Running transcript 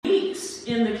weeks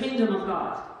in the kingdom of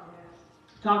God.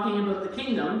 Talking about the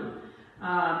kingdom,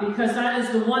 because that is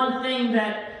the one thing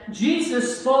that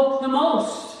Jesus spoke the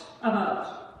most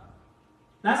about.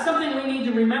 That's something we need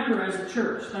to remember as a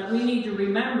church, that we need to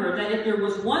remember that if there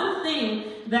was one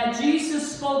thing that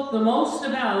Jesus spoke the most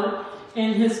about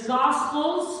in his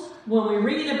Gospels, when we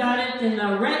read about it in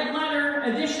the red letter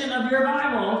edition of your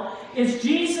Bible, is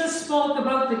Jesus spoke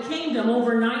about the kingdom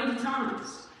over 90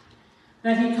 times.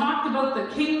 That he talked about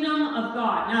the kingdom of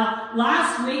God. Now,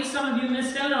 last week, some of you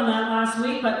missed out on that last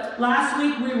week, but last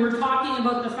week we were talking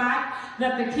about the fact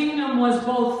that the kingdom was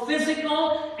both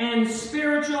physical and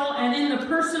spiritual, and in the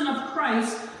person of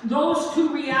Christ, those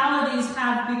two realities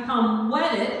have become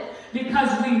wedded,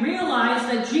 because we realize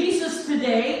that Jesus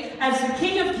today, as the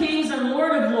King of Kings and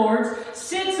Lord of Lords,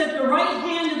 sits at the right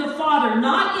hand of the Father,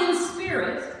 not in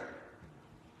spirit,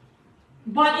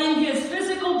 but in his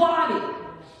physical body.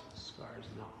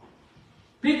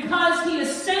 Because he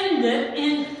ascended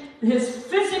in his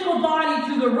physical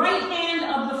body to the right hand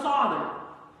of the Father.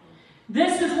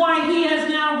 This is why he has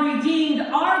now redeemed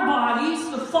our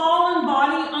bodies. The fallen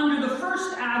body under the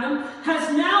first Adam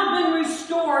has now been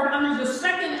restored under the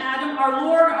second Adam, our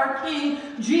Lord, our King,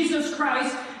 Jesus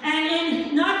Christ. And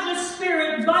in not just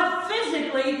spirit, but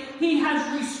physically, he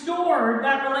has restored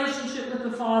that relationship with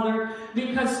the Father,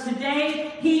 because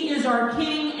today he is our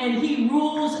King, and he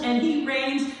rules, and he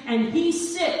reigns, and he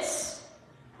sits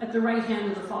at the right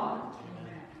hand of the Father.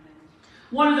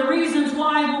 One of the reasons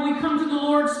why when we come to the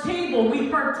Lord's table, we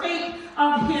partake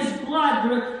of his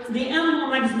blood, the emblem,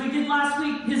 like we did last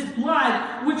week, his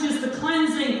blood, which is the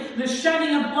cleansing, the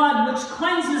shedding of blood, which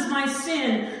cleanses my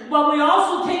sin. But we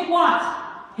also take what?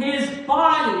 His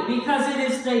body, because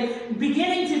it is the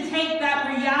beginning to take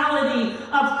that reality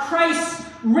of Christ's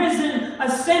risen,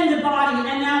 ascended body,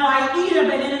 and now I eat of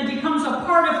it, and it becomes a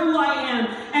part of who I am.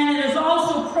 And it is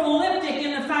also prolific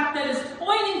in the fact that it's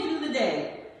pointing through the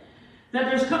day that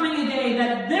there's coming a day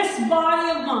that this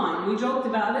body of mine, we joked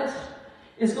about it,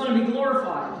 is going to be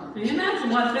glorified. Can you imagine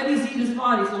what Betty Zita's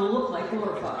body is going to look like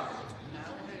glorified?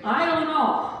 I don't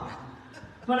know.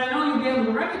 But I know you'll be able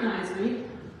to recognize me,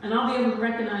 and I'll be able to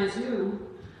recognize you.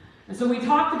 And so we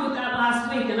talked about that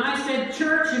last week, and I said,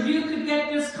 church, if you could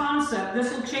get this concept,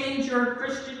 this will change your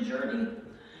Christian journey.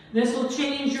 This will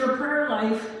change your prayer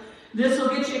life. This will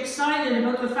get you excited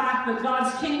about the fact that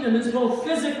God's kingdom is both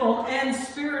physical and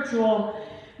spiritual.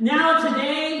 Now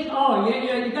today, you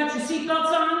got your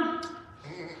seatbelts on?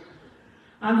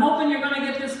 I'm hoping you're going to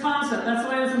get this concept. That's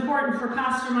why it was important for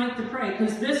Pastor Mike to pray,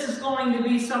 because this is going to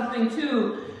be something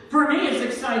too. For me, it's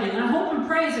exciting. I hope and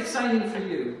pray it's exciting for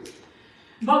you.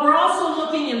 But we're also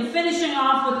looking and finishing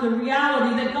off with the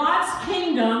reality that God's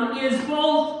kingdom is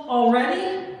both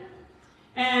already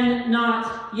and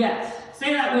not yet.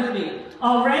 Say that with me.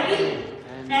 Already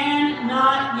and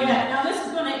not yet. Now this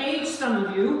is going to age some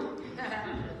of you.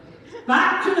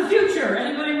 Back to the Future.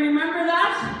 Anybody remember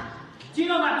that? Do you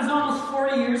know that was almost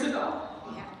 40 years ago?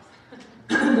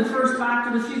 The first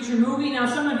Back to the Future movie. Now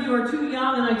some of you are too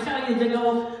young, and I tell you to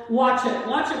go watch it.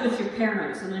 Watch it with your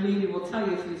parents, and then maybe we'll tell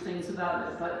you a few things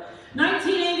about it. But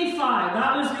 1985,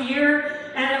 that was the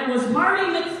year, and it was Marty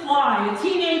McFly, a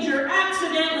teenager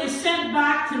accidentally sent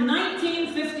back to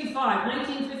 1955.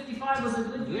 1955 was a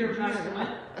good year, Pastor Mike.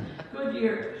 Good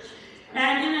year.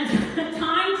 And in a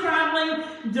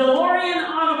time-traveling DeLorean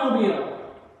automobile.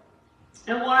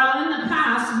 And while in the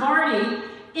past, Marty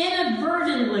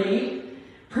inadvertently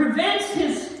prevents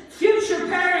his future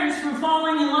parents from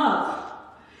falling in love.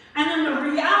 And then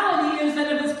the reality is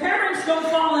that if his parents don't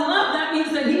fall in love, that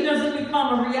means that he doesn't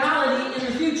become a reality in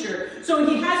the future. So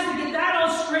he has to get that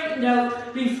all straightened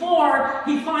out before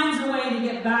he finds a way to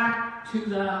get back to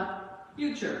the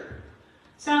future.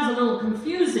 Sounds a little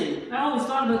confusing. I always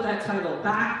thought about that title,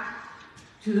 Back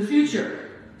to the Future.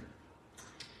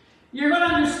 You're going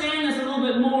to understand this a little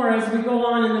bit more as we go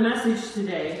on in the message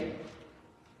today.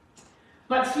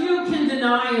 But few can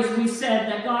deny, as we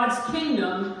said, that God's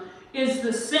kingdom is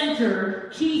the center,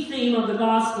 key theme of the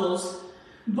Gospels.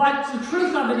 But the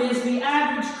truth of it is, the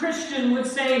average Christian would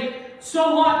say,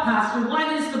 so what, Pastor?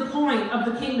 What is the point of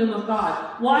the kingdom of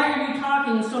God? Why are you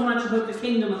talking so much about the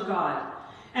kingdom of God?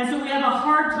 And so we have a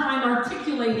hard time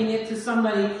articulating it to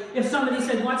somebody if somebody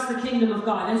said, what's the kingdom of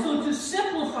God? And so to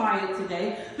simplify it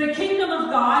today, the kingdom of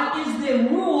God is the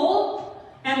rule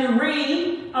and the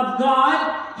reign of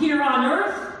God here on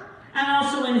earth and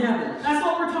also in heaven. That's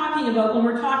what we're talking about when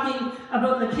we're talking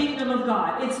about the kingdom of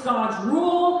God. It's God's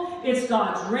rule, it's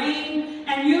God's reign,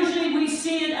 and usually we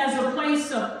see it as a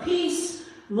place of peace,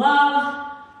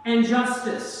 love, and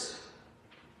justice.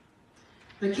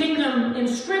 The kingdom in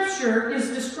Scripture is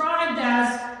described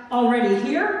as already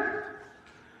here,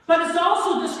 But it's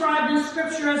also described in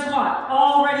Scripture as what?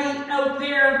 Already out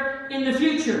there in the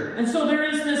future. And so there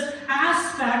is this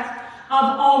aspect of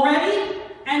already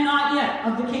and not yet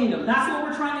of the kingdom. That's what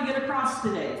we're trying to get across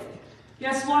today.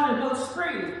 Guess what about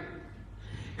spring?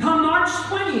 Come March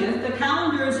 20th, the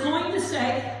calendar is going to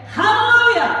say,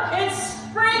 hallelujah, it's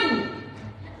spring.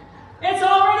 It's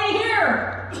already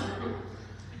here.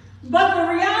 But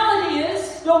the reality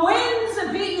is, the winds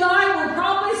of PEI will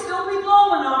probably still be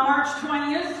blowing on March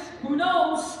 20th. Who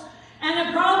knows? And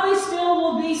it probably still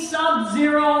will be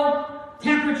sub-zero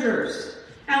temperatures.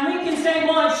 And we can say,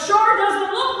 well, it sure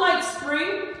doesn't look like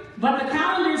spring. But the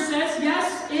calendar says,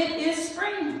 yes, it is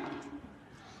spring.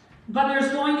 But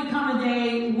there's going to come a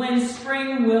day when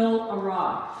spring will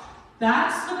arrive.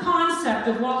 That's the concept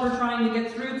of what we're trying to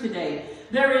get through today.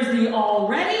 There is the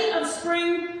already of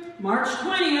spring, March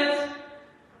 20th,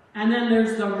 and then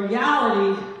there's the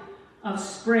reality of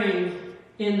spring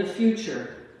in the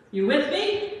future. You with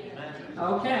me?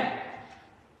 Okay.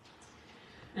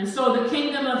 And so the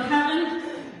kingdom of heaven,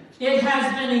 it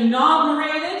has been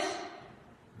inaugurated,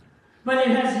 but it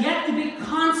has yet to be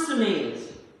consummated.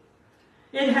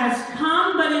 It has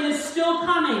come, but it is still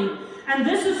coming. And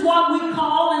this is what we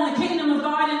call in the kingdom of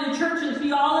God, in the church and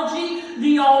theology,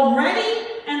 the already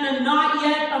and the not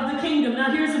yet of the kingdom. Now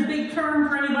here's a big term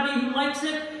for anybody who likes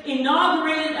it.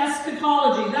 Inaugurated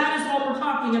eschatology. That is what we're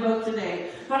talking about today.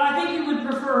 But I think you would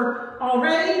prefer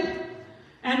already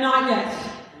and not yet.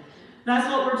 That's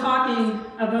what we're talking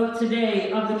about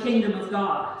today of the kingdom of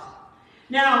God.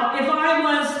 Now, if I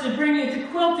was to bring you to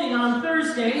quilting on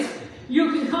Thursdays,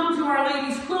 you can come to our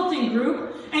ladies' quilting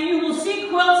group, and you will see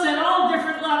quilts at all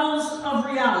different levels of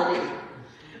reality.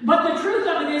 But the truth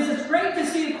of it is, it's great to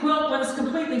see a quilt when it's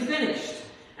completely finished.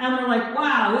 And we're like,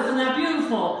 wow, isn't that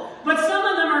beautiful? But some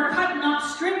of them are cutting up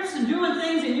strips and doing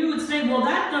things, and you would say, well,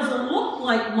 that doesn't look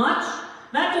like much.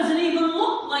 That doesn't even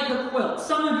look like a quilt.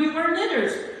 Some of you are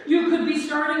knitters. You could be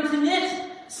starting to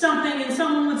knit something, and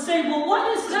someone would say, well,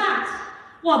 what is that?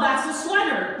 Well, that's a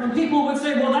sweater. And people would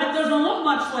say, well, that doesn't look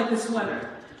much like a sweater.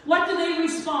 What do they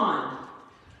respond?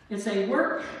 It's a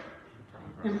work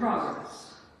in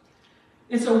progress.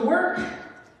 It's a work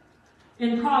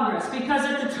in progress, because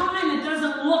at the time it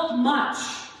doesn't look much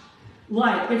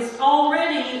like. It's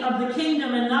already of the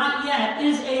kingdom and not yet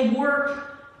is a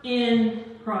work in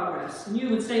progress. And you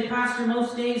would say, Pastor,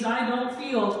 most days I don't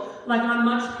feel like I'm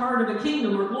much part of a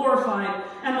kingdom or glorified.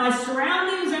 And my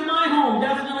surroundings and my home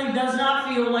definitely does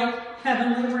not feel like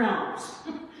heavenly realms.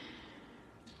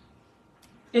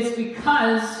 It's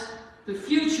because the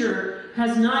future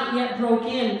has not yet broke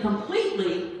in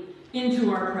completely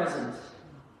into our present.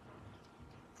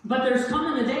 But there's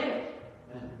coming a day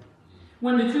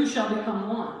when the two shall become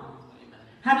one.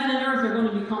 Heaven and earth are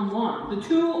going to become one. The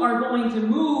two are going to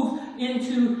move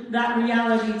into that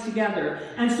reality together.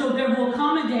 And so there will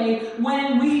come a day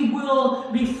when we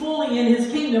will be fully in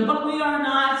his kingdom, but we are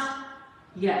not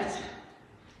yet.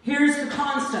 Here's the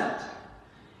concept.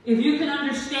 If you can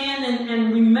understand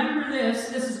and remember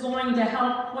this is going to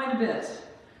help quite a bit.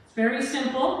 It's very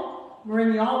simple. We're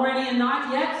in the already and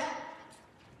not yet.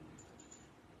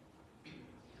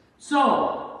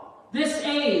 So, this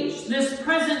age, this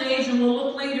present age, and we'll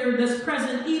look later, this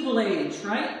present evil age,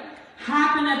 right?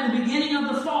 Happened at the beginning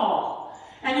of the fall.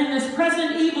 And in this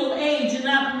present evil age, in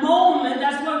that moment,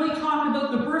 that's why we talk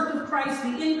about the birth of Christ,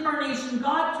 the incarnation.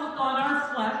 God took on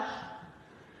our flesh.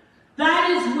 That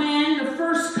is when the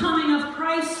first coming of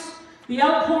Christ, the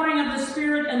outpouring of the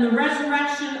Spirit, and the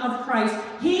resurrection of Christ,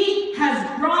 he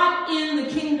has brought in the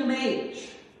kingdom age.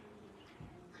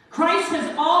 Christ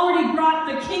has already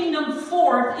brought the kingdom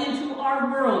forth into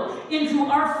our world, into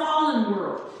our fallen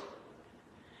world.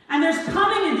 And there's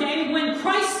coming a day when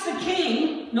Christ the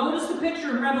King, notice the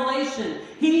picture in Revelation,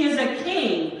 he is a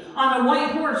king on a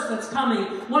white horse that's coming.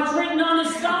 What's written on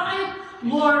his side?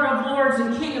 Lord of Lords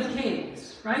and King of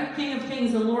Kings, right? King of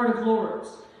Kings and Lord of Lords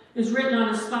is written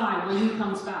on his thigh when he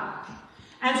comes back.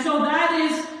 And so that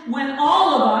is when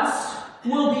all of us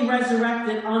will be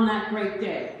resurrected on that great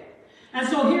day. And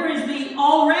so here is the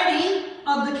already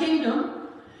of the kingdom,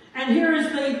 and here is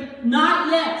the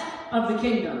not yet of the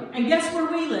kingdom. And guess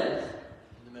where we live?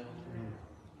 In the middle.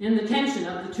 In the tension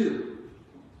of the two.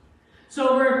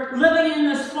 So we're living in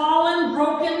this fallen,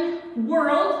 broken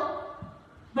world,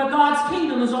 but God's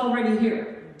kingdom is already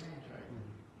here.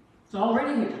 It's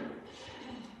already here.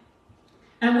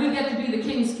 And we get to be the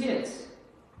king's kids.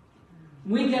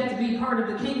 We get to be part of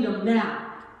the kingdom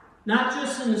now. Not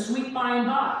just in the sweet by and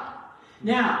by.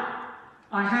 Now,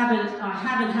 I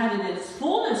haven't had it in its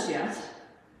fullness yet,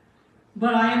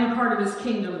 but I am a part of his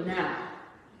kingdom now.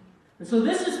 And so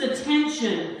this is the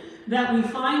tension that we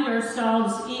find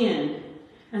ourselves in.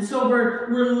 And so we're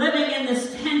living in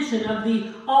this tension of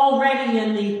the already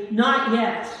and the not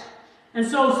yet. And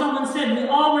so someone said, we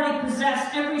already possess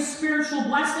every spiritual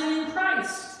blessing in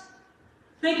Christ.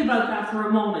 Think about that for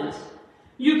a moment.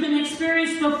 You can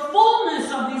experience the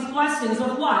fullness of these blessings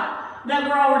of what? That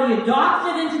we're already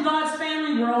adopted into God's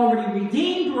family, we're already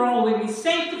redeemed, we're already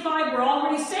sanctified, we're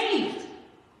already saved.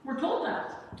 We're told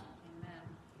that.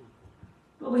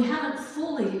 But we haven't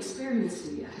fully experienced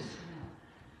it yet.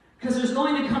 Because there's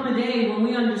going to come a day when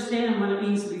we understand what it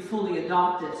means to be fully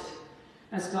adopted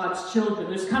as God's children.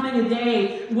 There's coming a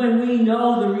day when we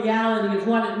know the reality of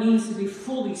what it means to be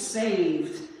fully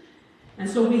saved. And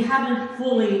so we haven't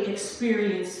fully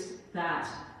experienced that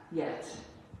yet.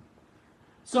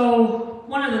 So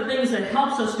one of the things that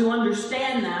helps us to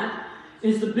understand that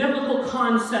is the biblical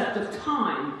concept of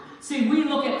time. See, we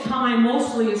look at time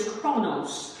mostly as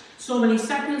chronos. So many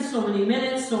seconds, so many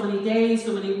minutes, so many days,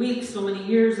 so many weeks, so many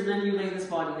years, and then you lay this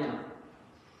body down.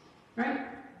 Right?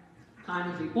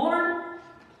 Time to be born,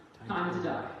 time to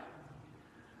die.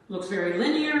 Looks very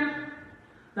linear.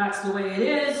 That's the way it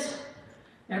is.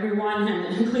 Everyone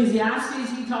in Ecclesiastes,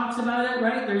 he talks about it,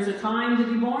 right? There's a time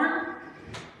to be born,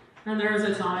 and there's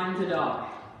a time to die.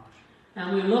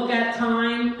 And we look at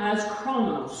time as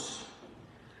chronos.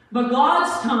 But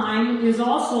God's time is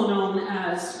also known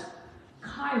as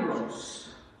Kairos.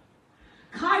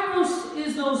 Kairos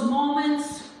is those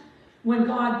moments when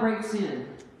God breaks in,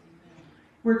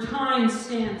 where time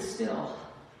stands still.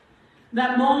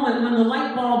 That moment when the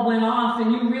light bulb went off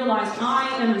and you realize, I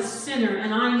am a sinner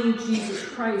and I need Jesus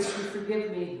Christ to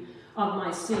forgive me of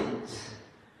my sins.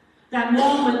 That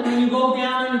moment when you go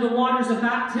down into the waters of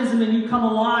baptism and you come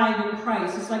alive in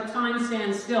Christ. It's like time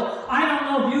stands still. I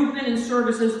don't know if you've been in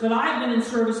services, but I've been in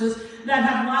services that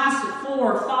have lasted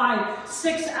 4, 5,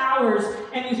 6 hours,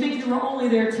 and you think you were only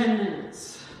there 10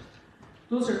 minutes.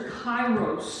 Those are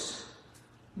Kairos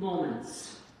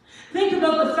moments. Think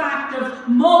about the fact of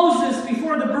Moses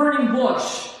before the burning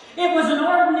bush. It was an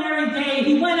ordinary day.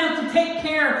 He went out to take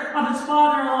care of his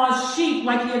father-in-law's sheep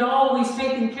like he had always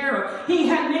taken care of. He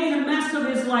had made a mess of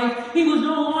his life. He was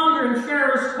no longer in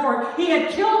Pharaoh's court. He had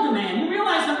killed a man. You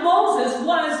realize that Moses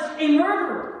was a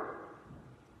murderer.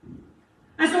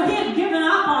 And so he had given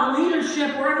up on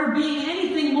leadership or ever being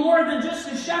anything more than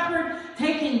just a shepherd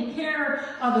taking care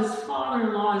of his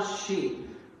father-in-law's sheep.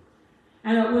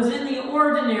 And it was in the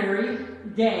ordinary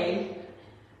day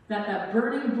that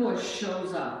burning bush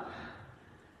shows up.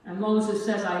 And Moses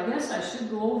says, I guess I should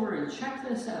go over and check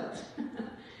this out.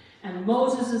 And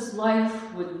Moses'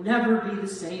 life would never be the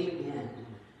same again.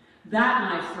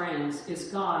 That, my friends, is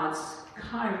God's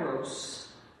Kairos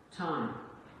time.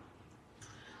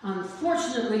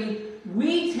 Unfortunately,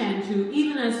 we tend to,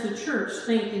 even as the church,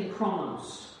 think in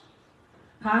chronos.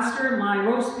 Pastor, my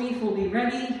roast beef will be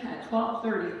ready at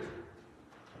 12:30.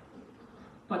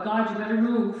 But God, you better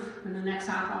move in the next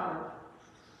half hour.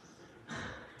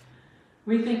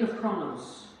 We think of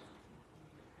chronos.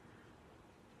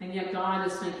 And yet God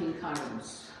is thinking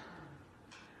kairos.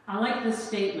 I like this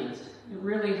statement. It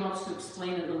really helps to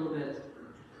explain it a little bit.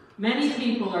 Many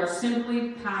people are simply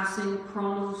passing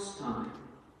chronos time.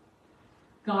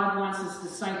 God wants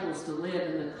his disciples to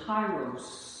live in the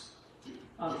kairos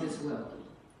of his will.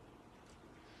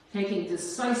 Taking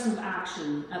decisive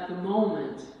action at the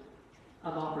moment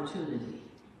of opportunity.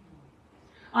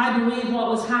 I believe what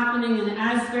was happening in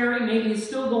Asbury, maybe is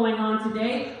still going on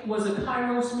today, was a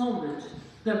kairos moment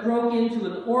that broke into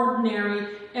an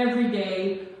ordinary,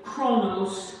 everyday,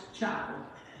 chronos chapel.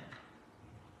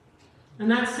 And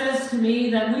that says to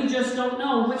me that we just don't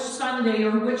know which Sunday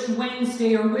or which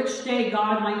Wednesday or which day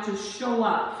God might just show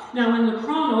up. Now in the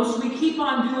chronos, we keep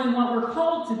on doing what we're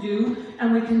called to do,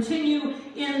 and we continue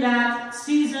in that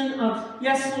season of,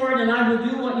 yes, Lord, and I will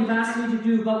do what you've asked me to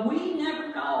do, but we never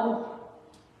know.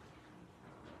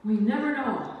 We never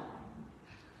know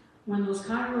when those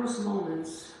kairos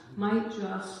moments might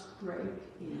just break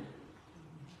in.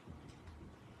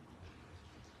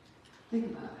 Think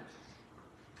about it.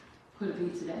 Could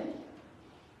it be today?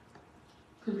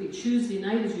 Could it be Tuesday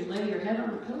night as you lay your head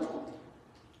on the pillow?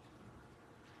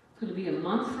 Could it be a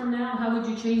month from now? How would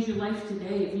you change your life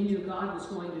today if you knew God was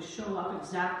going to show up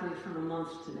exactly from a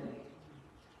month today?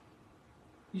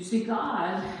 You see,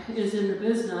 God is in the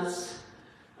business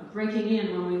of breaking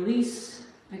in when we least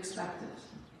expect it.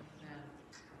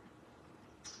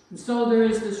 And so there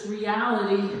is this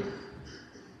reality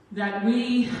that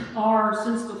we are,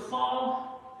 since the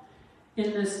fall,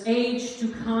 in this age to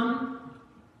come,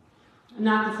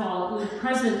 not the fall, the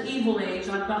present evil age.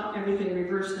 I've got everything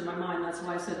reversed in my mind, that's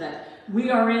why I said that. We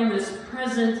are in this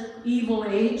present evil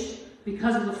age,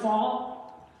 because of the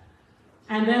fall.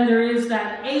 And then there is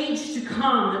that age to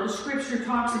come that the Scripture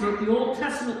talks about, the Old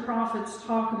Testament prophets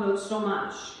talk about so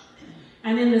much.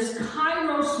 And in this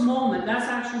kairos moment, that's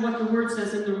actually what the word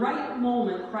says, in the right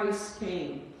moment Christ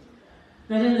came.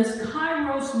 That in this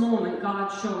kairos moment God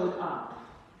showed up.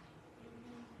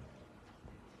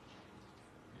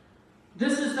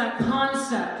 This is that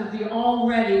concept of the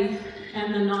already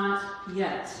and the not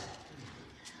yet.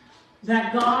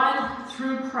 That God,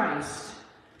 through Christ,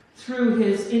 through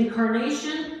his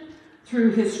incarnation,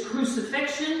 through his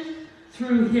crucifixion,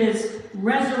 through his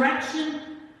resurrection,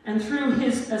 and through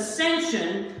his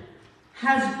ascension,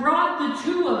 has brought the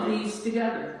two of these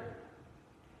together.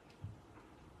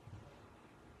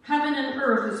 Heaven and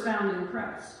earth is found in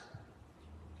Christ,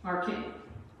 our King.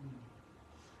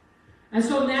 And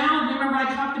so now, remember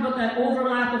I talked about that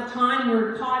overlap of time,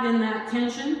 we're caught in that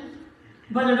tension.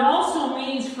 But it also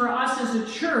means for us as a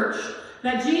church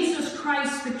that Jesus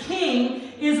Christ the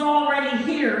King is already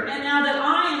here. And now that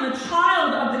I am a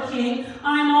child of the King,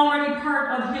 I am already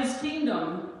part of his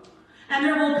kingdom. And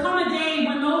there will come a day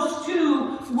when those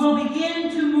two will begin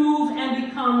to move and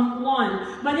become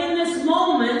one. But in this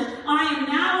moment, I am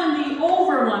now in the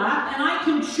overlap, and I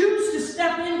can choose to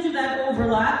step into that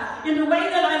overlap in the way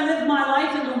that I live my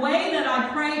life, in the way that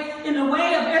I pray, in the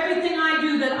way of everything I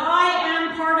do, that I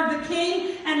am part of the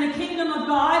King and the kingdom of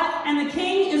God, and the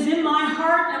King is in my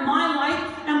heart and my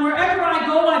life, and wherever I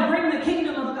go, I bring the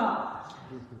kingdom of God.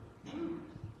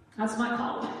 That's my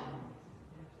calling.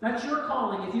 That's your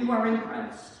calling if you are in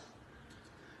Christ.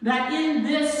 That in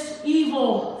this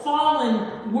evil,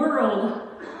 fallen world,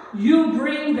 you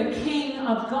bring the King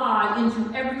of God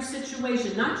into every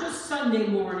situation. Not just Sunday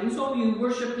mornings, oh, you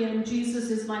worship him, Jesus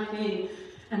is my King,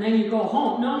 and then you go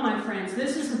home. No, my friends,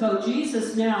 this is about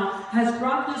Jesus now has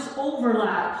brought this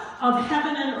overlap of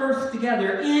heaven and earth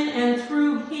together in and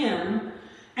through him.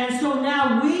 And so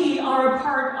now we are a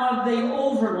part of the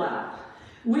overlap.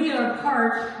 We are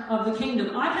part of the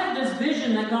kingdom. I've had this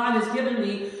vision that God has given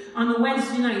me on the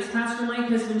Wednesday nights. Pastor Mike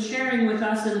has been sharing with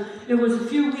us, and it was a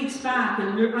few weeks back.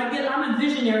 And I'm a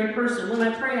visionary person. When I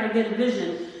pray, I get a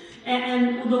vision.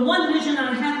 And the one vision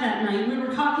I had that night, we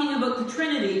were talking about the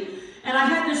Trinity, and I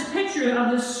had this picture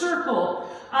of this circle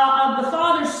of the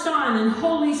Father, Son, and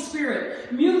Holy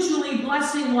Spirit mutually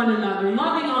blessing one another,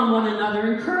 loving on one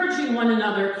another, encouraging one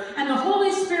another. And the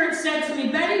Holy Spirit said to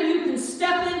me, Betty, you can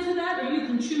step into that, or you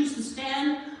can choose to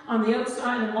stand on the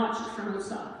outside and watch it from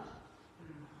outside.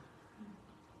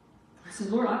 I said,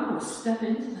 Lord, I want to step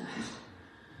into that.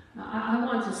 I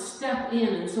want to step in.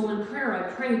 And so in prayer I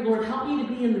prayed, Lord, help me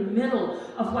to be in the middle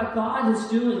of what God is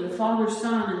doing, the Father,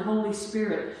 Son, and Holy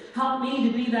Spirit. Help me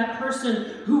to be that person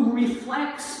who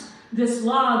reflects this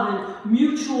love and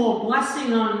mutual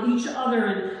blessing on each other,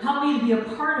 and help me to be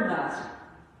a part of that.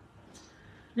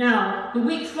 Now, the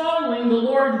week following, the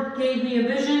Lord gave me a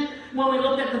vision when we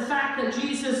looked at the fact that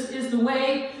Jesus is the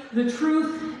way, the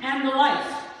truth, and the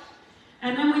life.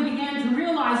 And then we began to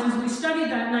realize as we studied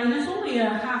that night, it's only a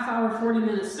half-hour,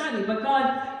 40-minute study, but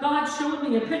God showed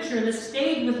me a picture, and it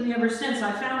stayed with me ever since.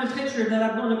 I found a picture that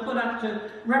I'm going to put up to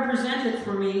represent it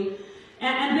for me.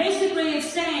 And basically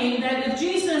it's saying that if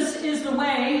Jesus is the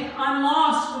way, I'm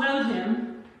lost without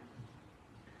him.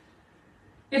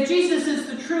 If Jesus is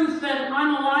the truth, then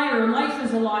I'm a liar, and life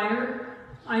is a liar.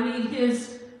 I need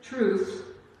his truth.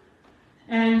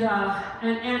 And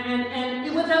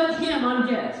without him, I'm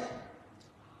dead.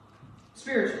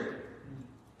 Spiritually.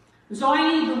 And so I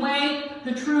need the way,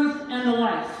 the truth, and the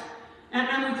life.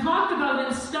 And we talked about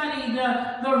in study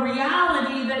the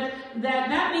reality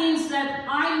that means that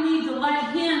I need to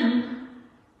let him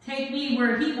take me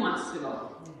where he wants to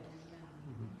go.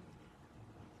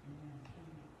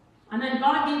 And then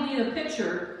God gave me the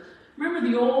picture. Remember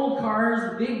the old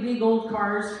cars, the big old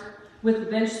cars with the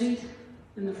bench seat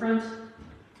in the front?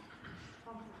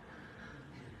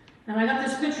 And I got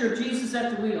this picture of Jesus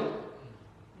at the wheel.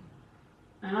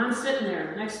 And I'm sitting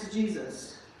there next to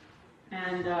Jesus.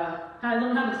 And I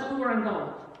don't have a clue where I'm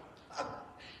going.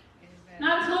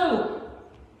 Not a clue.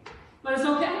 But it's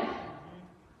okay.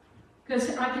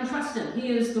 Because I can trust him.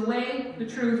 He is the way, the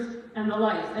truth, and the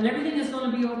life. And everything is going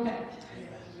to be okay.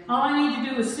 All I need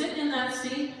to do is sit in that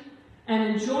seat and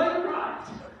enjoy the ride.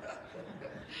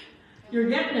 You're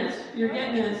getting it. You're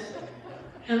getting it.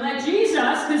 And let Jesus,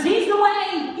 because he's the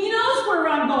way. He knows where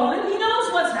I'm going. He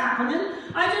knows what's happening.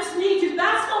 I just need to.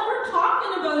 That's what we're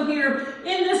talking about here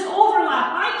in this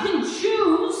overlap. I can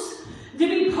choose to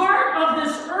be part of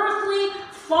this earthly,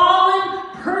 fallen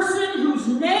person who's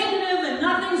negative and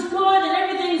nothing's good and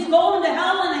everything's going to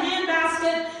hell in a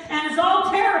handbasket and it's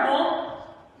all terrible.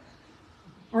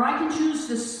 Or I can choose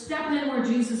to step in where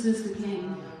Jesus Jesus is the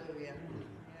King.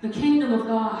 The kingdom of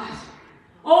God.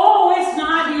 Oh, it's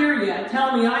not here yet.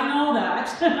 Tell me, I know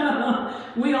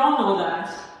that. We all know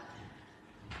that.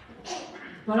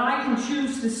 But I can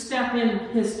choose to step in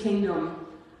his kingdom.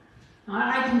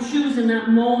 I can choose in that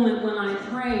moment when I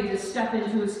pray to step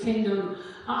into his kingdom.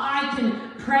 I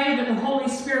can pray that the Holy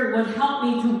Spirit would help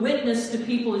me to witness to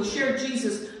people and share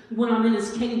Jesus when I'm in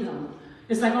his kingdom.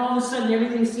 It's like all of a sudden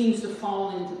everything seems to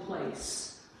fall into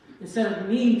place. Instead of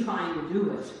me trying to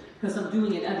do it, because I'm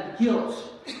doing it out of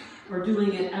guilt or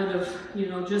doing it out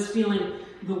of, just feeling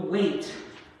the weight.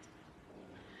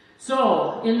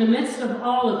 So, in the midst of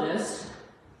all of this,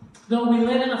 though we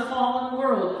live in a fallen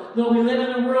world, though we live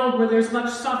in a world where there's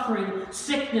much suffering,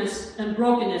 sickness, and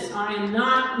brokenness, I am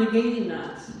not negating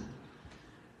that.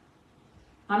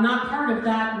 I'm not part of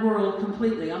that world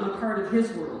completely. I'm a part of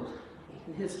his world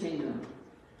and his kingdom.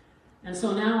 And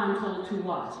so now I'm told to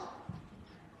what?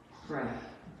 Pray.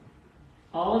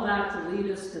 All of that to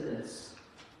lead us to this.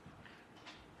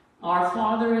 Our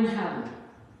Father in heaven,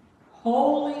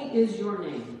 holy is your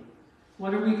name.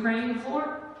 What are we praying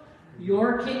for?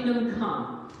 Your kingdom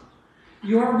come.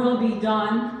 Your will be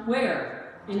done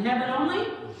where? In heaven only?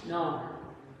 No.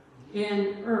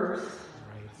 In earth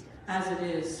as it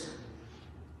is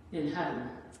in heaven.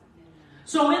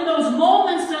 So in those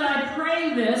moments that I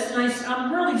pray this, and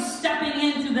I'm really stepping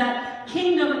into that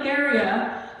kingdom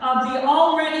area of the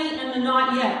already and the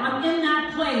not yet. I'm in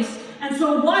that place. And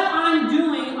so what I'm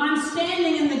doing, I'm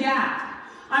standing in the gap.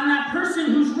 I'm that person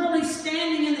who's really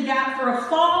standing in the gap for a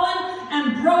fallen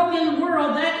and broken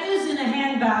world that is in a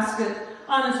handbasket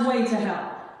on its way to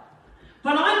hell.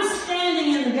 But I'm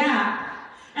standing in the gap,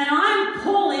 and I'm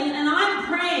pulling, and I'm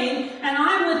praying, and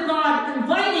I'm with God,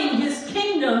 inviting his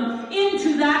kingdom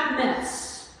into that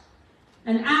mess,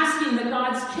 and asking that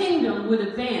God's kingdom would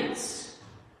advance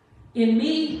in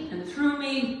me, and through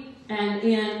me, and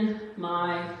in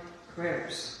my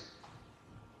prayers.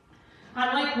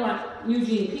 I like what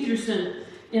Eugene Peterson,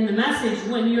 in the message,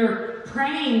 when you're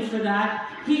praying for that,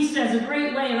 he says a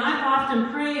great way, and I've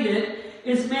often prayed it,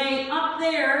 is may up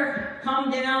there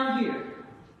come down here.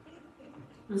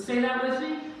 And say that with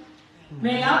me?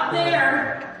 May up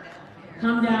there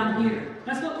come down here.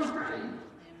 That's what we're praying.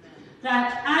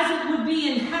 That as it would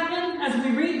be in heaven, as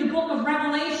we read the book of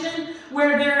Revelation,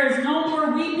 where there is no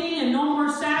more weeping and no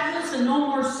more sadness and no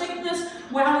more sickness,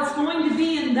 well, it's going to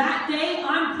be in that day.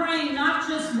 I'm praying not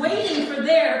just waiting for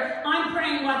there, I'm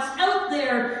praying what's out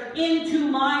there into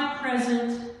my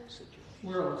present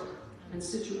world and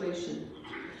situation.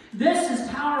 This is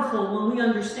powerful when we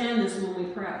understand this when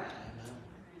we pray.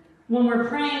 When we're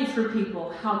praying for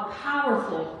people, how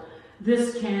powerful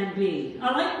this can be.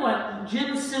 I like what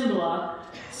Jim Cymbala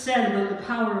said about the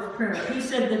power of prayer. He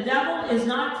said, the devil is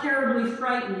not terribly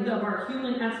frightened of our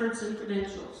human efforts and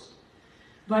credentials,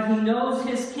 but he knows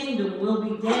his kingdom will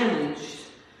be damaged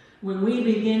when we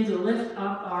begin to lift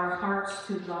up our hearts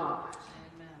to God.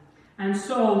 And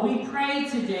so we pray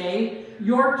today,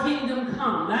 your kingdom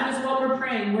come. That is what we're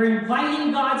praying. We're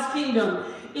inviting God's kingdom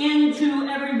into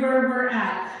everywhere we're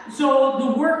at. So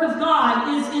the work of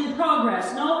God is in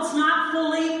progress. No, it's not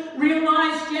fully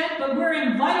realized yet, but we're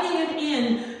inviting it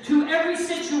in to every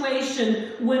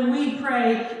situation when we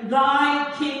pray,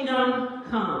 thy kingdom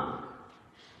come.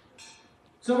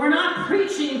 So we're not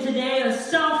preaching today a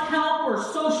self-help or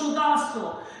social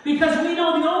gospel, because we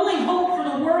know the only hope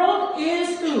for the world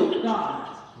is who?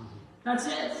 God. That's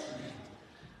it.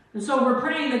 And so we're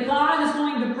praying that God is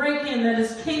going to break in, that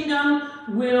his kingdom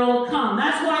will come.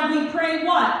 That's why we pray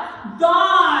what?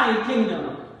 Thy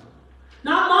kingdom.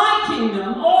 Not my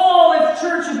kingdom. Oh, if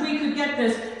church, if we could get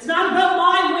this. It's not about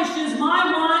my wishes,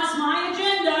 my wants, my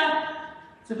agenda.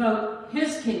 It's about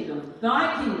his kingdom.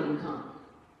 Thy kingdom come.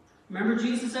 Remember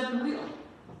Jesus at the wheel.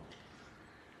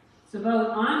 It's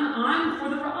about, I'm for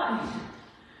the ride.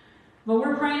 But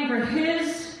we're praying for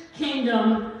his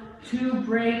kingdom to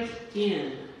break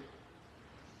in.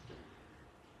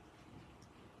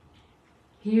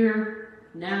 Here,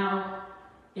 now,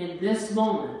 in this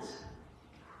moment,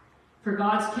 for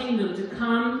God's kingdom to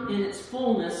come in its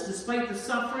fullness, despite the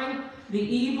suffering, the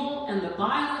evil, and the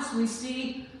violence we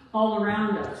see all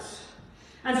around us.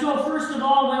 And so, first of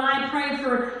all, when I pray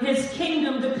for his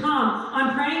kingdom to come,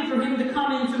 I'm praying for him to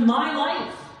come into my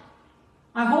life.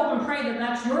 I hope and pray that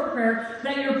that's your prayer,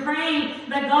 that you're praying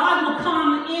that God will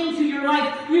come into your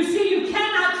life. You see, you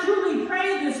cannot truly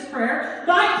pray this prayer,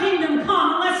 thy kingdom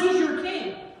come, unless he's your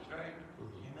king. Right.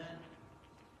 Amen.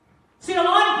 See, a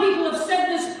lot of people have said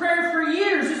this prayer for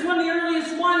years. It's one of the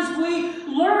earliest ones we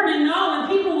learn and know, and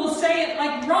people will say it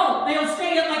like rote. They'll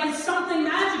say it like it's something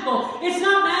magical. It's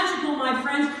not magical, my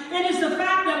friends. It is the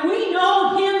fact that we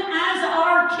know him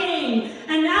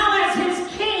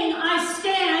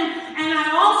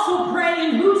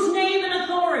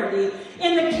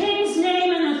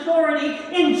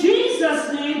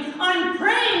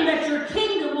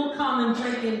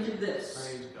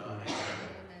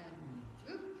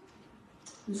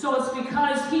And so it's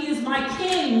because he is my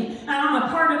king and I'm a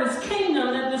part of his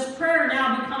kingdom that this prayer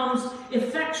now becomes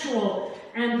effectual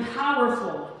and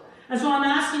powerful. And so I'm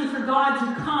asking for God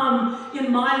to come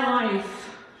in my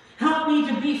life. Help me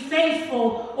to be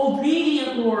faithful,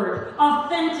 obedient, Lord,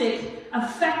 authentic,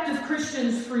 effective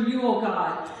Christians for you, oh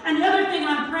God. And the other thing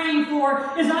I'm praying for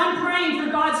is I'm praying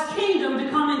for God's kingdom to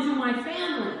come into my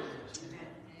family.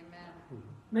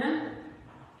 Amen?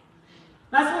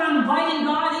 That's what I'm inviting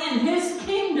God in, his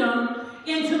kingdom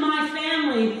into my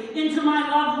family, into my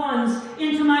loved ones,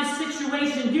 into my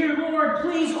situation. Dear Lord,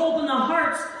 please open the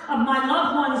hearts of my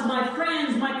loved ones, my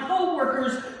friends, my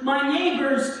co-workers, my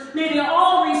neighbors. May they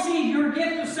all receive your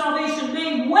gift of salvation.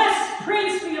 May West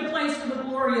Prince be a place for the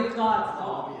glory of God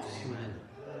falls.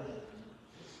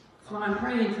 That's what I'm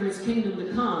praying for his kingdom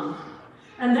to come.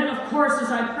 And then, of course, as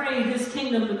I pray his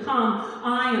kingdom to come,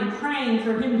 I am praying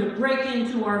for him to break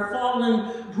into our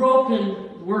fallen,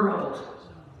 broken world.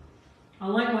 I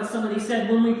like what somebody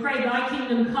said. When we pray, thy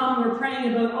kingdom come, we're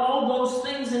praying about all those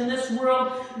things in this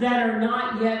world that are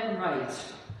not yet right,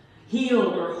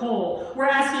 healed or whole. We're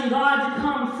asking God to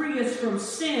come free us from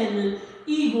sin and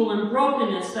evil and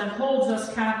brokenness that holds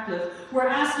us captive. We're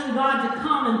asking God to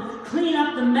come and clean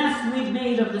up the mess we've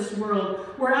made of this world.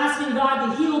 We're asking God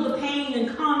to heal the pain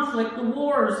and conflict, the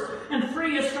wars, and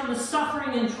free us from the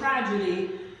suffering and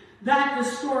tragedy that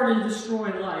distort and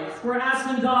destroy life. We're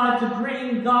asking God to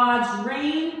bring God's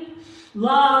reign,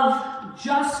 love,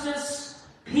 justice,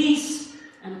 peace,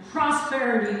 and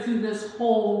prosperity to this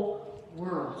whole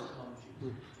world.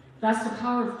 That's the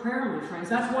power of prayer, my friends.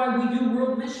 That's why we do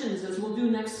world missions, as we'll do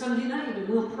next Sunday night. And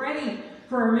we'll pray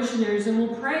for our missionaries, and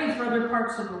we'll pray for other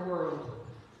parts of the world.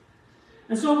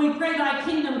 And so we pray, thy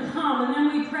kingdom come, and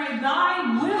then we pray,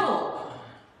 thy will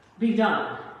be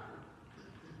done.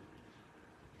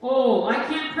 Oh, I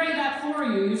can't pray that for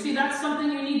you. You see, that's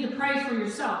something you need to pray for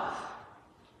yourself.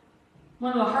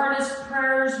 One of the hardest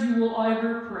prayers you will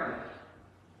ever pray.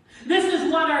 This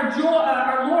is what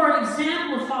our Lord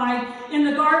exemplified in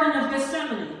the Garden of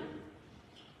Gethsemane.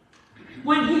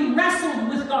 When he wrestled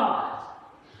with God.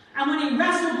 And when he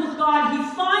wrestled with God,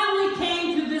 he finally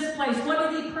came to this place. What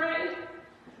did he pray?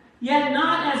 Yet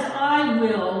not as I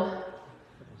will,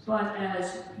 but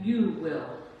as you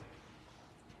will.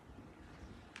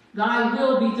 Thy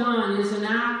will be done is an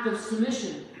act of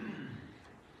submission.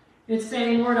 It's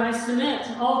saying, Lord, I submit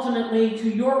ultimately to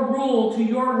your rule, to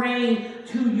your reign,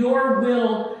 to your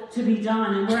will to be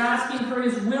done. And we're asking for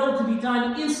his will to be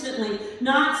done instantly,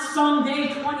 not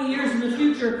someday, 20 years in the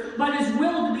future, but his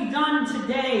will to be done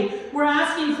today. We're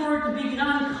asking for it to be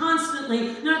done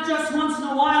constantly, not just once in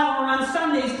a while or on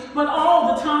Sundays, but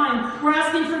all the time. We're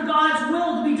asking for God's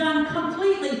will to be done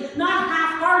completely, not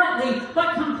half-heartedly,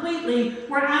 but completely.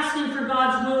 We're asking for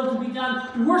God's will to be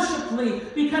done worshipfully,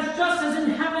 because just as in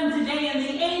heaven today and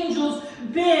the angels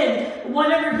bid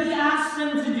whatever he asks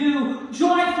them to do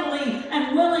joyfully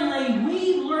and willingly,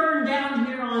 we learn down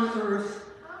here on earth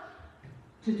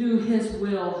to do his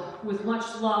will with much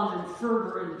love and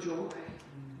fervor and joy.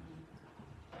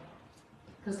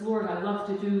 Because, Lord, I love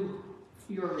to do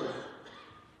your will.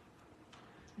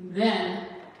 And then,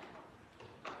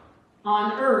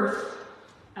 on earth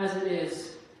as it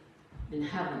is in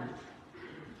heaven.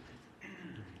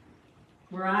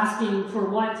 We're asking for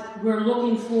what we're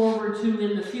looking forward to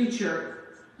in the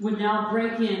future would now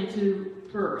break into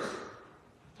earth.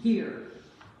 Here.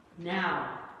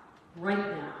 Now. Right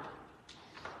now.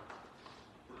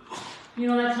 You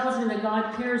know, that tells me that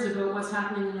God cares about what's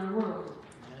happening in our world.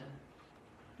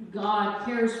 God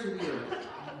cares for the earth.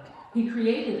 He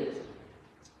created it.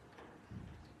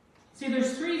 See,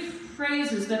 there's three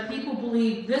phrases that people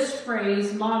believe this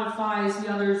phrase modifies the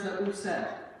others that we've said.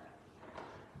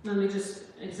 Let me just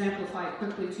exemplify it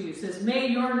quickly to you. It says, may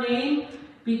your name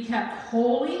be kept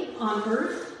holy on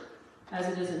earth as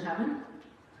it is in heaven.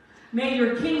 May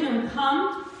your kingdom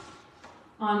come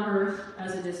on earth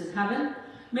as it is in heaven.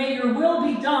 May your will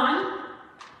be done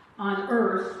on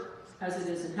earth as it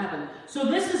is in heaven. So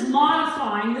this is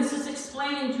modifying, this is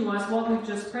explaining to us what we've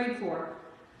just prayed for.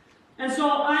 And so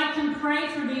I can pray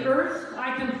for the earth.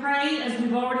 I can pray, as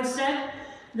we've already said,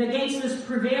 against this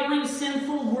prevailing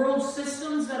sinful world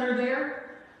systems that are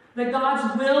there, that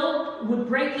God's will would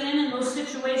break in those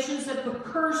situations, that the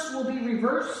curse will be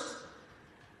reversed,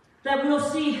 that we'll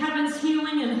see heaven's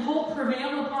healing and hope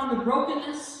prevail upon the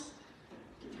brokenness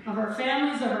of our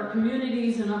families, of our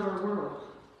communities, and of our world.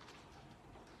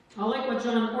 I like what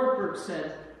John Ortberg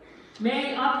said.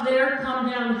 May up there come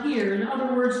down here. In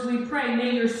other words, we pray,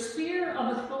 may your sphere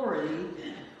of authority,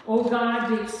 O God,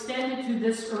 be extended to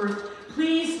this earth.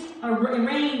 Please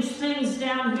arrange things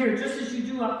down here, just as you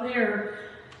do up there,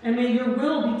 And may your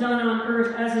will be done on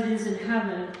earth as it is in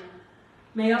heaven.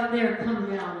 May up there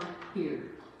come down here.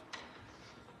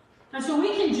 And so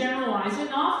we can generalize it,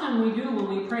 and often we do when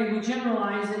we pray, we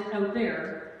generalize it out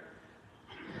there.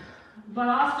 But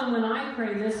often when I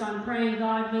pray this, I'm praying,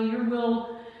 God, may your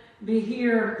will be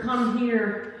here, come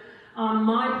here on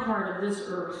my part of this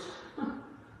earth,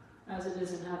 as it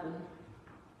is in heaven.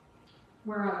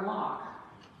 Where I walk,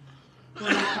 where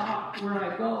I talk, where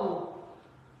I go,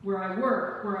 where I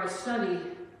work, where I study.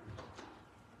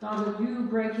 God, would you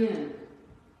break in?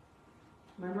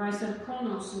 Remember I said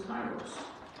chronos and kairos.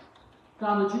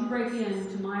 God, would you break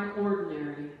into my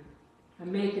ordinary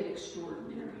and make it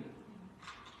extraordinary?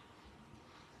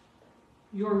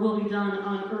 Your will be done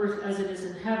on earth as it is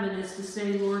in heaven is to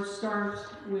say, Lord, start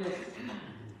with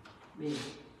me.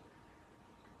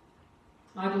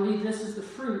 I believe this is the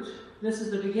fruit. This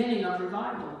is the beginning of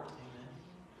revival,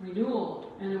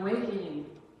 renewal, and awakening.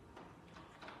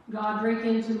 God, break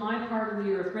into my part of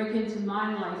the earth, break into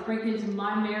my life, break into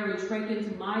my marriage, break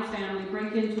into my family,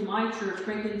 break into my church,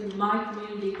 break into my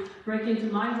community, break into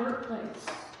my workplace,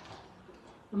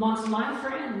 amongst my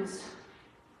friends.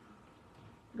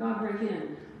 God, break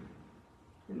in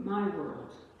my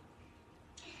world.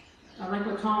 I like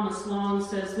what Thomas Long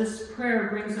says, this prayer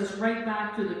brings us right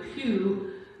back to the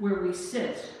pew where we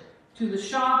sit, to the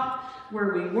shop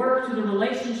where we work, to the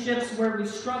relationships where we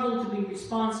struggle to be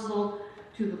responsible,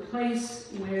 to the place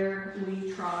where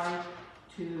we try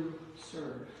to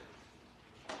serve.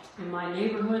 In my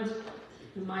neighborhood,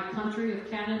 in my country of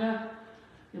Canada,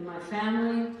 in my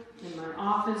family, in my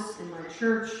office, in my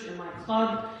church, in my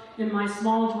club, in my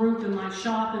small group, in my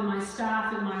shop, in my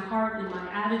staff, in my heart, in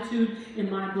my attitude, in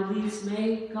my beliefs.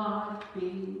 May God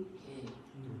be King.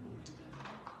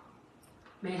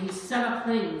 May he set up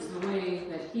things the way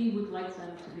that he would like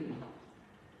them to be.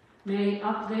 May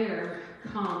up there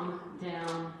come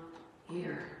down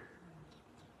here.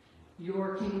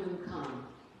 Your kingdom come.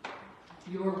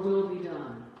 Your will be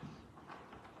done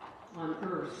on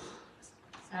earth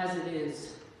as it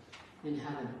is in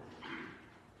heaven.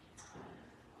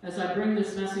 As I bring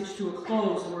this message to a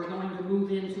close, we're going to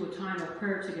move into a time of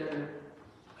prayer together.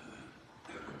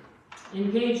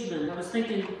 Engagement. I was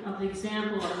thinking of the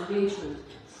example of engagement.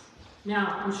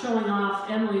 Now, I'm showing off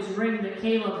Emily's ring that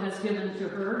Caleb has given to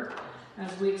her,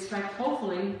 as we expect,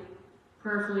 hopefully,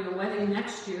 prayerfully, a wedding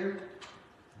next year.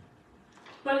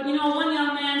 But, you know, one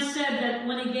young man said that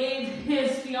when he gave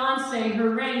his fiancée her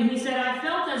ring, he said, I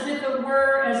felt as if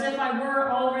I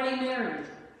were already married,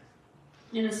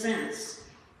 in a sense.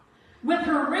 With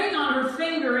her ring on her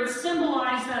finger, it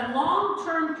symbolized that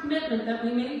long-term commitment that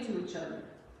we made to each other.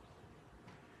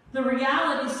 The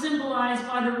reality symbolized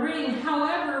by the ring,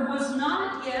 however, was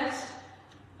not yet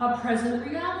a present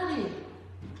reality.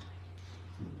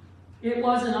 It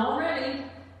was an already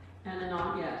and a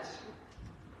not yet.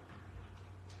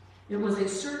 It was a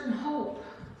certain hope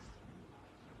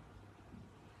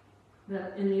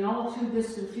that in the all too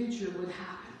distant future would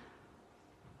happen.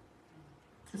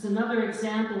 It's another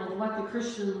example of what the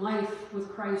Christian life with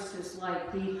Christ is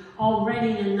like, the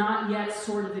already and not yet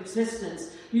sort of existence.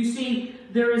 You see,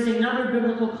 there is another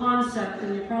biblical concept,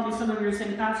 and probably some of you are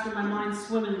saying, Pastor, my mind's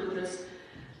swimming with this,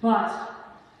 but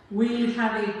we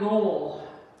have a goal,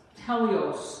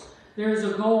 teleos. There's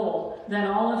a goal that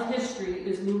all of history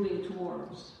is moving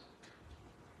towards,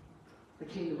 the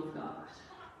kingdom of God.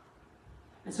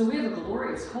 And so we have a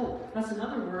glorious hope. That's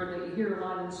another word that you hear a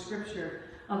lot in Scripture,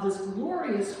 of this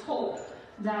glorious hope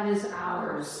that is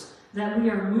ours, that we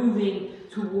are moving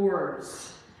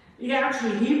towards. Yeah,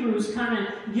 actually, Hebrews kind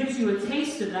of gives you a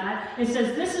taste of that. It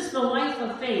says, this is the life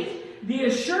of faith, the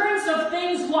assurance of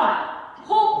things what?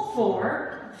 Hoped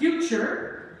for,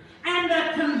 future, and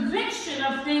the conviction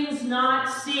of things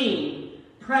not seen,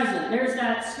 present. There's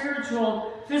that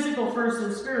spiritual, physical first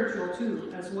and spiritual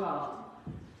too, as well.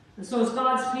 And so as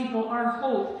God's people, our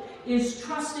hope is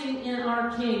trusting in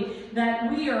our King,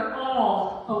 that we are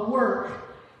all a work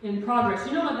in progress.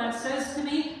 You know what that says to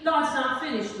me? God's not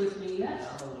finished with me yet.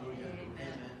 Hallelujah.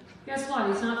 Amen. Guess what?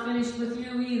 He's not finished with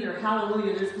you either.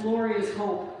 Hallelujah. There's glorious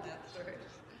hope. That's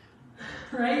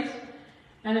right. Right?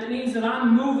 And it means that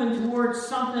I'm moving towards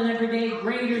something every day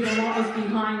greater than what was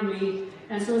behind me.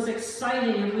 And so it's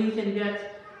exciting if we can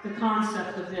get the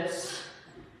concept of this.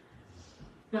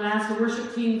 I'm going to ask the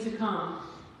worship team to come.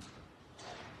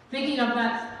 Thinking of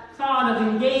that thought of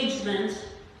engagement,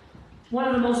 one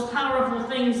of the most powerful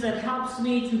things that helps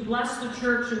me to bless the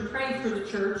church and pray for the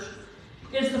church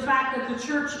is the fact that the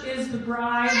church is the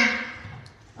bride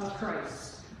of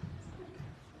Christ.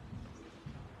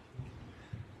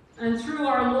 And through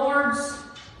our Lord's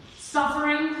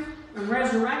suffering and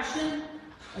resurrection,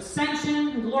 ascension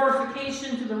and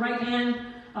glorification to the right hand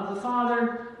of the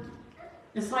Father.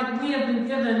 It's like we have been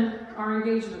given our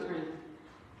engagement ring.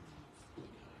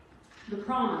 The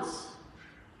promise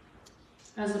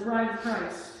as the bride of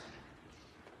Christ.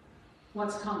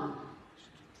 What's coming?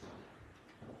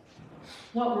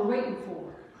 What we're waiting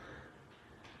for.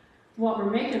 What we're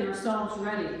making ourselves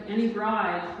ready. Any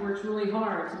bride works really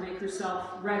hard to make herself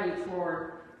ready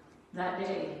for that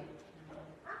day.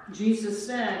 Jesus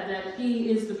said that he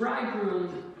is the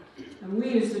bridegroom, and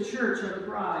we as the church are the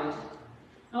bride.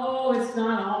 Oh, it's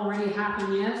not already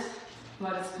happened yet,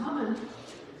 but it's coming.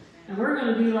 And we're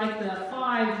going to be like the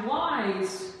 5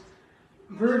 wise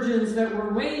virgins that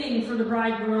were waiting for the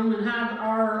bridegroom and have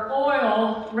our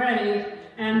oil ready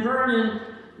and burning,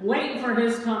 waiting for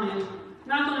his coming.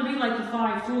 Not going to be like the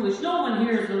 5 foolish. No one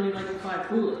here is going to be like the 5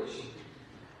 foolish.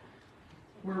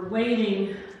 We're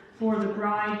waiting for the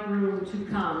bridegroom to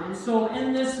come. And so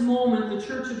in this moment, the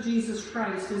Church of Jesus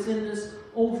Christ is in this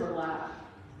overlap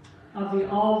of the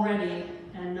already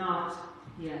and not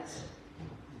yet.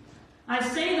 I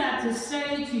say that to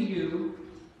say to you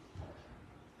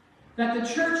that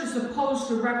the church is supposed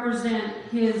to represent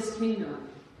his kingdom.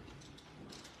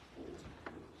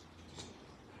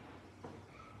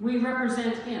 We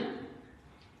represent him.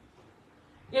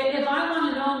 If I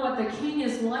want to know what the king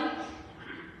is like,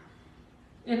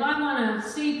 if I want to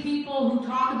see people who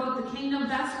talk about the kingdom,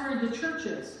 that's where the church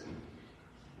is.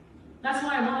 That's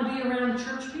why I want to be around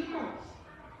church people.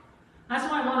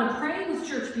 That's why I want to pray with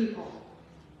church people.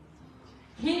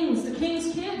 Kings, the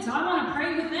king's kids, I want to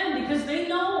pray with them because they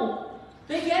know.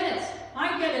 They get it.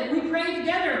 I get it. We pray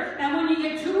together. And when you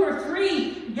get 2 or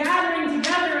 3 gathering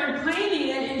together and claiming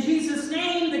it in Jesus'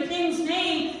 name, the king's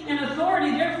name and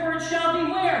authority, therefore it shall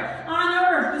be where? On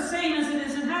earth, the same as it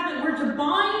is in heaven. We're to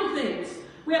bind things.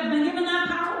 We have been given that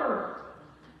power.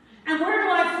 And where do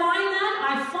I find that?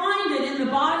 I find it in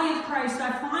the body of Christ.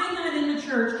 I find that in the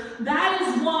church. That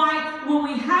is why when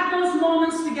we have those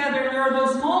moments together, there are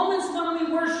those moments when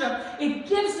we worship, it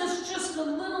gives us just a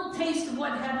little taste of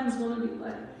what heaven's going to be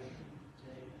like.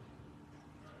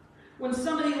 When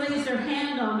somebody lays their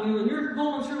hand on you and you're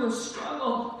going through a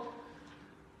struggle,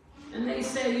 and they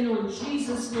say, in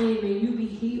Jesus' name, may you be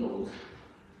healed,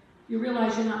 you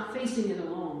realize you're not facing it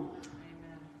alone.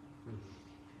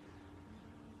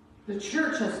 The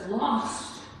church has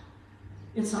lost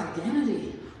its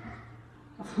identity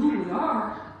of who we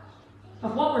are,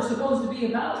 of what we're supposed to be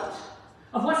about,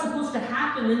 of what's supposed to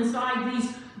happen inside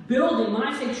these buildings. When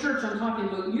I say church, I'm talking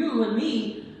about you and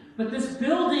me, but this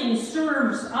building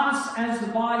serves us as the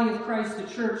body of Christ, the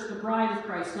church, the bride of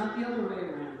Christ, not the other way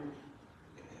around.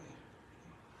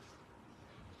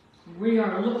 We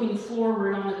are looking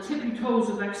forward on the tippy toes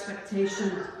of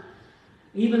expectation.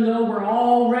 Even though we're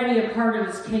already a part of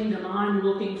his kingdom, I'm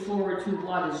looking forward to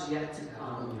what is yet to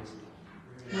come.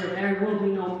 Where there will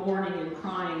be no mourning and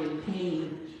crying and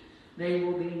pain. There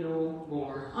will be no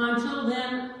more. Until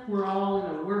then, we're all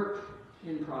in a work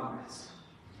in progress.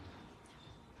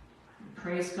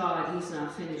 Praise God, he's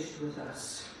not finished with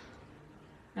us.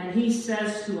 And he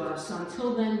says to us,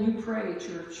 until then you pray,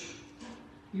 church.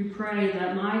 You pray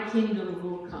that my kingdom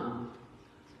will come.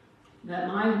 That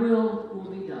my will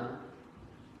be done.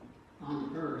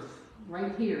 On earth,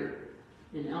 right here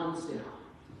in Elmsdale,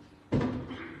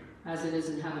 as it is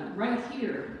in heaven, right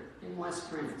here in West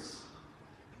Prince,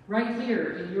 right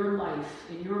here in your life,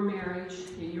 in your marriage,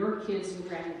 in your kids and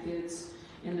grandkids,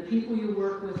 in the people you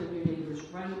work with and your neighbors,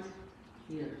 right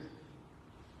here.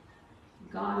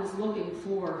 God is looking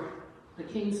for the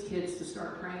king's kids to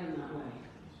start praying that way.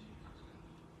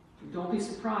 Don't be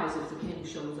surprised if the king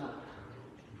shows up,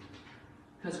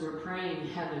 because we're praying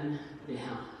heaven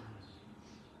down.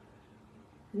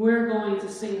 We're going to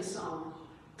sing a song.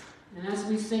 And as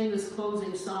we sing this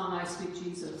closing song, I Speak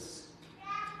Jesus,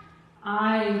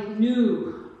 I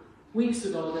knew weeks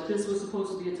ago that this was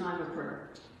supposed to be a time of prayer.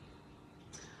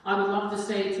 I would love to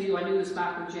say to you, I knew this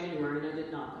back in January, and I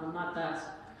did not.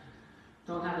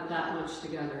 Don't have it that much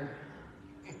together.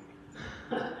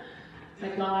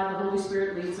 Thank God the Holy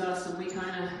Spirit leads us, and we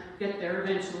kind of get there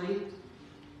eventually.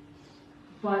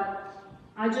 But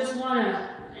I just want to,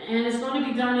 and it's going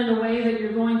to be done in a way that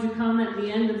you're going to come at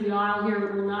the end of the aisle here.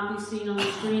 It will not be seen on the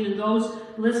screen. And those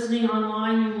listening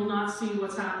online, you will not see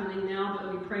what's happening now,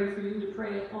 but we pray for you to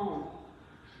pray at home.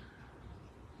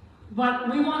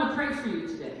 But we want to pray for you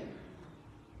today.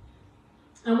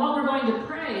 And what we're going to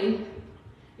pray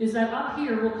is that up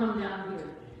here will come down here.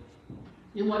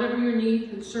 In whatever your need,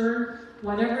 concern,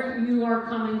 whatever you are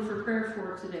coming for prayer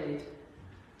for today,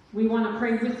 we want to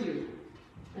pray with you.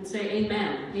 And say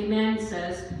amen. Amen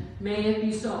says, may it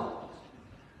be so.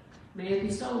 May it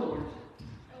be so, Lord.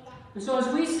 And so as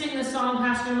we sing this song,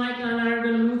 Pastor Mike and I are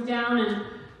going to move down, and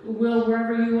will,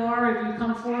 wherever you are, if you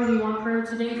come forward, you want prayer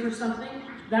today for something,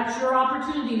 that's your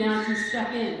opportunity now to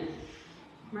step in.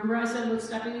 Remember I said about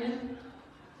stepping in?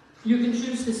 You can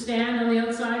choose to stand on the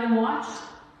outside and watch,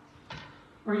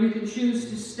 or you can choose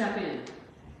to step in.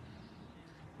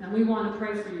 And we want to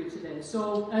pray for you today.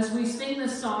 So as we sing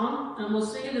this song, and we'll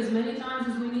sing it as many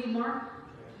times as we need, Mark,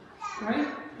 right?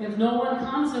 If no one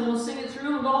comes, then we'll sing it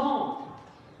through and go home.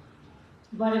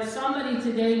 But if somebody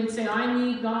today would say, I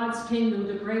need God's kingdom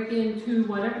to break into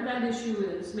whatever that issue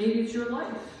is, maybe it's your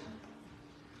life,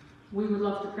 we would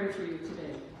love to pray for you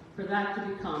today, for that to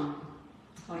become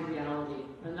a reality.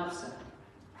 Enough said.